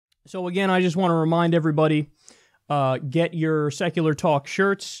So again, I just want to remind everybody, get your Secular Talk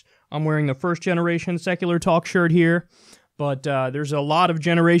shirts. I'm wearing the first generation Secular Talk shirt here, but there's a lot of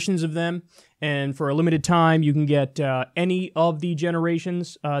generations of them, and for a limited time, you can get any of the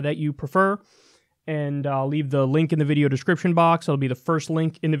generations that you prefer, and I'll leave the link in the video description box. It'll be the first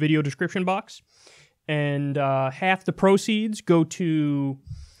link in the video description box, and half the proceeds go to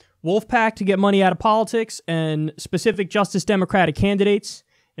Wolfpack to get money out of politics and specific Justice Democratic candidates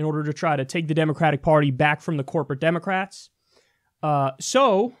in order to try to take the Democratic Party back from the corporate Democrats.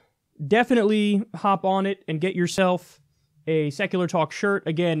 So definitely hop on it and get yourself a Secular Talk shirt.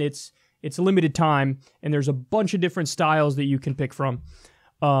 Again, it's a limited time, and there's a bunch of different styles that you can pick from.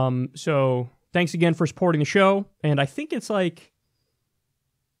 So thanks again for supporting the show, and I think it's like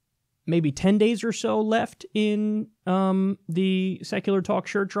maybe 10 days or so left in the Secular Talk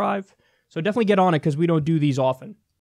shirt drive. So definitely get on it because we don't do these often.